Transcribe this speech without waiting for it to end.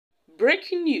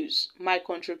Breaking news, my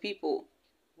country people.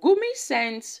 Gumi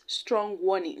sends strong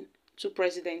warning to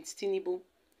President Tinubu.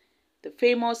 The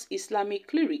famous Islamic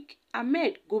cleric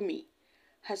Ahmad Gumi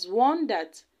has warned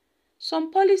that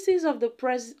some policies of the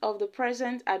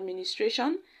present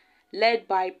administration, led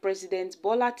by President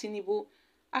Bola Tinubu,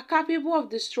 are capable of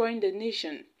destroying the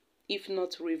nation, if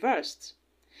not reversed.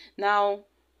 Now,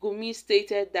 Gumi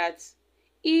stated that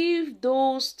if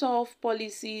those tough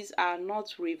policies are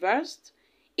not reversed,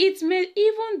 it may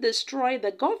even destroy the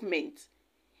government.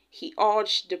 He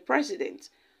urged the president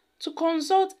to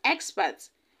consult experts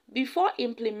before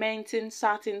implementing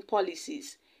certain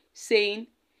policies, saying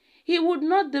he would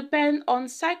not depend on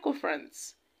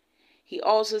sycophants. He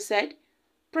also said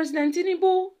President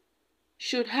Tinubu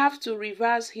should have to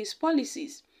reverse his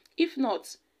policies. If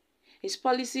not, his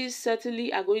policies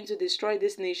certainly are going to destroy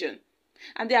this nation,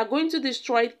 and they are going to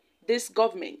destroy this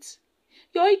government.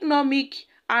 Your economic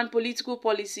and political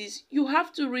policies, you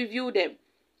have to review them.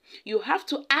 You have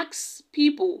to ask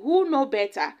people who know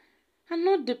better and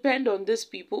not depend on these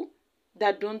people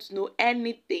that don't know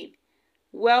anything.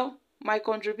 Well, my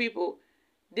country people,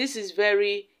 this is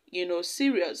very,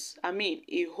 serious. I mean,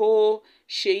 a whole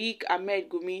Sheikh Ahmed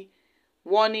Gumi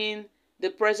warning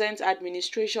the present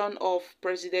administration of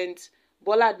President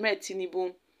Bola Ahmed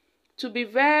Tinubu to be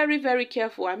very, very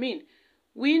careful. I mean,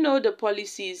 we know the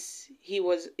policies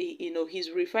he's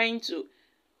referring to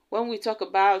when we talk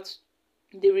about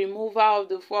the removal of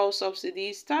the fuel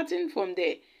subsidies. Starting from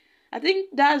there, I think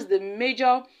that's the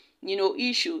major,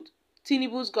 issue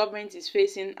Tinubu's government is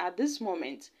facing at this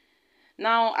moment.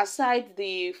 Now, aside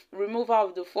the removal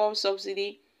of the fuel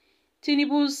subsidy,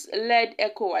 Tinubu's led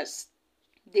ECOWAS,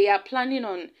 they are planning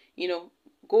on,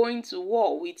 going to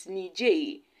war with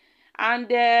Niger.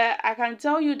 And I can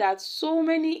tell you that so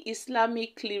many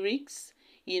Islamic clerics,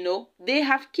 they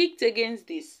have kicked against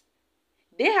this.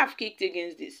 They have kicked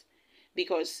against this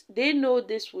because they know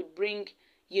this would bring,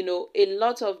 a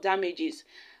lot of damages.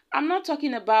 I'm not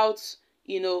talking about,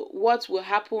 what will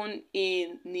happen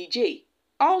in Niger.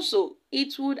 Also,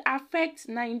 it would affect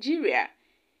Nigeria.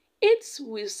 It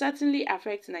will certainly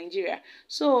affect Nigeria.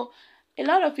 So, a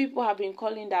lot of people have been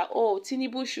calling that, oh,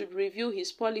 Tinubu should review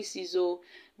his policies,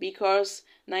 because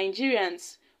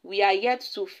Nigerians, we are yet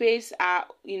to face our,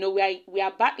 we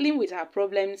are battling with our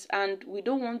problems, and we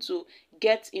don't want to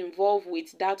get involved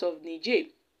with that of Niger.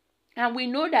 And we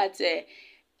know that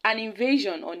an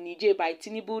invasion on Niger by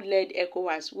Tinubu-led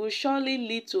ECOWAS will surely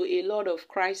lead to a lot of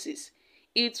crisis.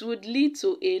 It would lead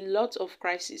to a lot of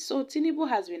crisis. So Tinubu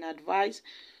has been advised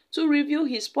to review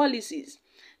his policies.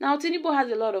 Now, Tinubu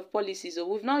has a lot of policies. So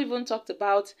we've not even talked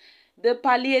about the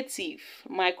palliative,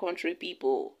 my country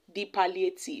people. The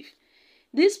palliative.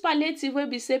 This palliative wey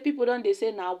be say people don dey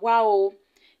say na wow,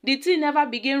 the thing never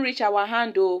begin reach our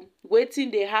hand o.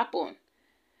 Wetin dey happen?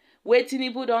 Wey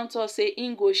Tinubu don talk say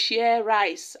im go share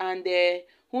rice and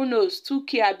who knows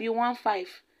 2k abi 1.5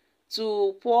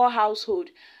 to poor household.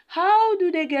 How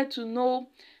do they get to know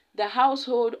the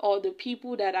household or the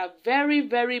people that are very,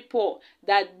 very poor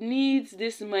that needs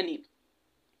this money?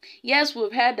 Yes,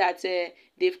 we've heard that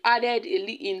they've added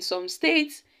in some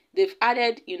states, they've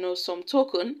added, some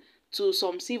token to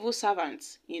some civil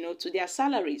servants, to their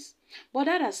salaries. But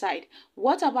that aside,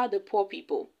 what about the poor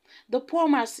people? The poor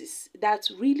masses that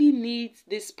really need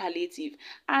this palliative.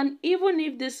 And even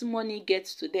if this money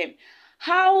gets to them,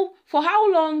 for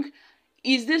how long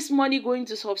is this money going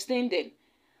to sustain them?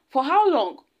 For how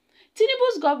long?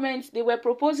 Tinubu's government, they were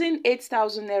proposing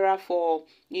 8,000 naira for,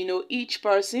 each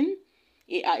person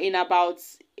in about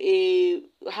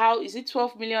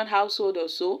 12 million household or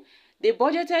so. They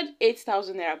budgeted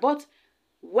 8,000 naira. But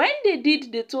when they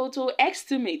did the total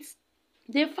estimates,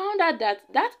 they found out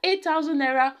that 8,000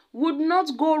 naira would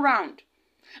not go round.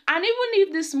 And even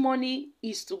if this money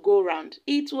is to go round,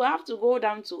 it will have to go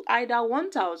down to either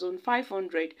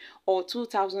 1,500 or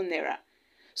 2,000 naira.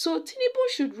 So Tinubu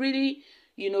should really,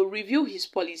 review his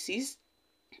policies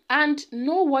and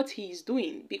know what he is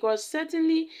doing, because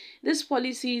certainly this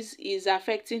policies is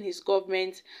affecting his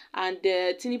government, and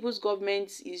Tinubu's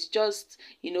government is just,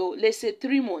 let's say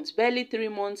 3 months, barely 3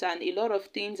 months, and a lot of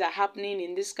things are happening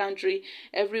in this country.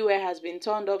 Everywhere has been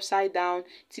turned upside down.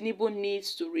 Tinubu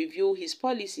needs to review his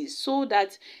policies so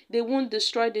that they won't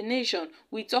destroy the nation.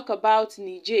 We talk about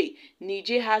Niger.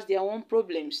 Niger has their own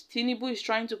problems. Tinubu is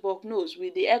trying to poke nose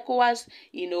with the ECOWAS,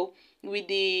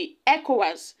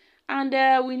 and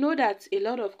we know that a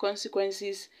lot of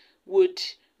consequences would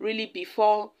really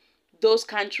befall those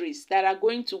countries that are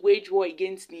going to wage war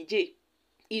against Niger.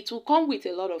 It will come with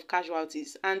a lot of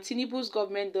casualties, and Tinubu's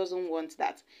government doesn't want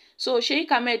that. So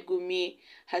Sheikh Ahmed Gumi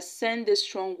has sent a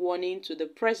strong warning to the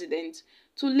president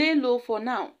to lay low for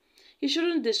now. He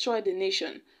shouldn't destroy the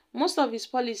nation. Most of his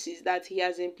policies that he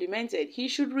has implemented, he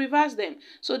should reverse them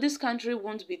so this country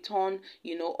won't be torn,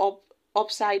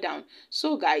 upside down.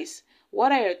 So guys,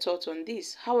 what are your thoughts on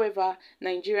this? However,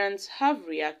 Nigerians have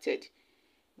reacted.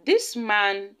 This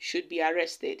man should be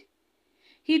arrested.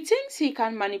 He thinks he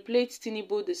can manipulate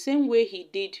Tinubu the same way he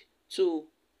did to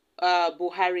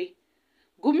Buhari.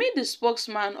 Gumi, the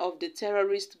spokesman of the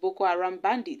terrorist Boko Haram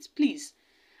bandits, please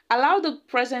allow the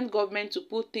present government to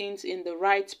put things in the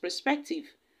right perspective.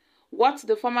 What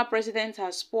the former president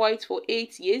has spoiled for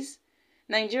 8 years,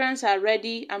 Nigerians are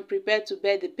ready and prepared to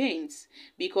bear the pains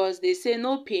because they say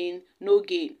no pain, no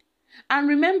gain. And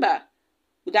remember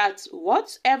that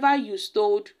whatever you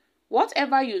sow,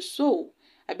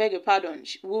 I beg your pardon,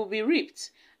 will be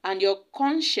reaped, and your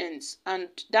conscience and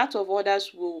that of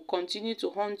others will continue to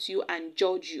haunt you and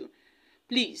judge you.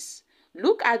 Please,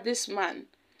 look at this man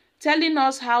telling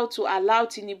us how to allow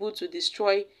Tinubu to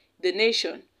destroy the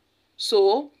nation.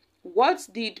 So, what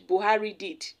did Buhari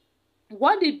did?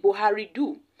 What did Buhari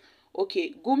do?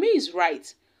 Okay, Gumi is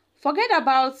right. Forget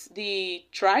about the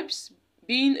tribes.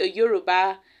 Being a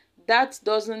Yoruba, that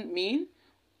doesn't mean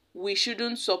we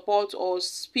shouldn't support or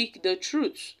speak the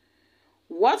truth.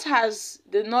 What has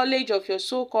the knowledge of your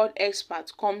so-called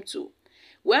expert come to?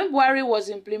 When Buhari was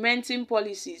implementing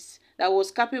policies that was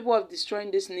capable of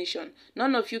destroying this nation,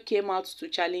 none of you came out to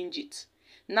challenge it.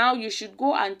 Now you should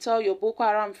go and tell your Boko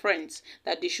Haram friends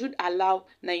that they should allow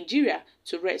Nigeria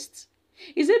to rest.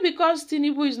 Is it because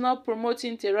Tinubu is not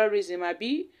promoting terrorism,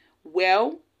 Abi?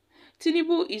 Well,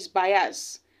 Tinubu is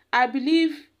biased. I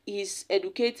believe he's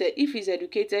educated. If he's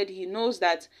educated, he knows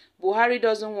that Buhari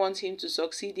doesn't want him to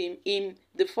succeed him in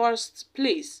the first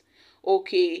place.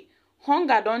 Okay,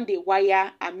 hunger don dey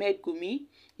wire Ahmad Gumi,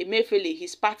 Emefiele,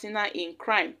 his partner in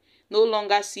crime, no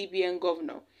longer CBN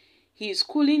governor. He is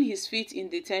cooling his feet in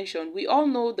detention. We all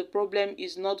know the problem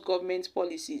is not government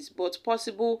policies, but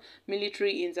possible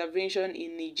military intervention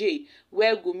in Niger,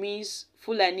 where Gumi's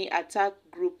Fulani attack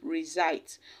group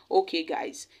resides. Okay,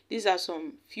 guys, these are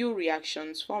some few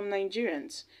reactions from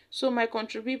Nigerians. So, my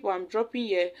country people, I'm dropping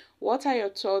here. What are your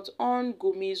thoughts on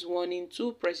Gumi's warning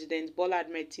to President Bola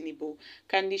Ahmed Tinubu?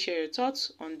 Kindly share your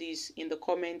thoughts on this in the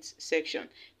comment section.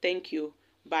 Thank you.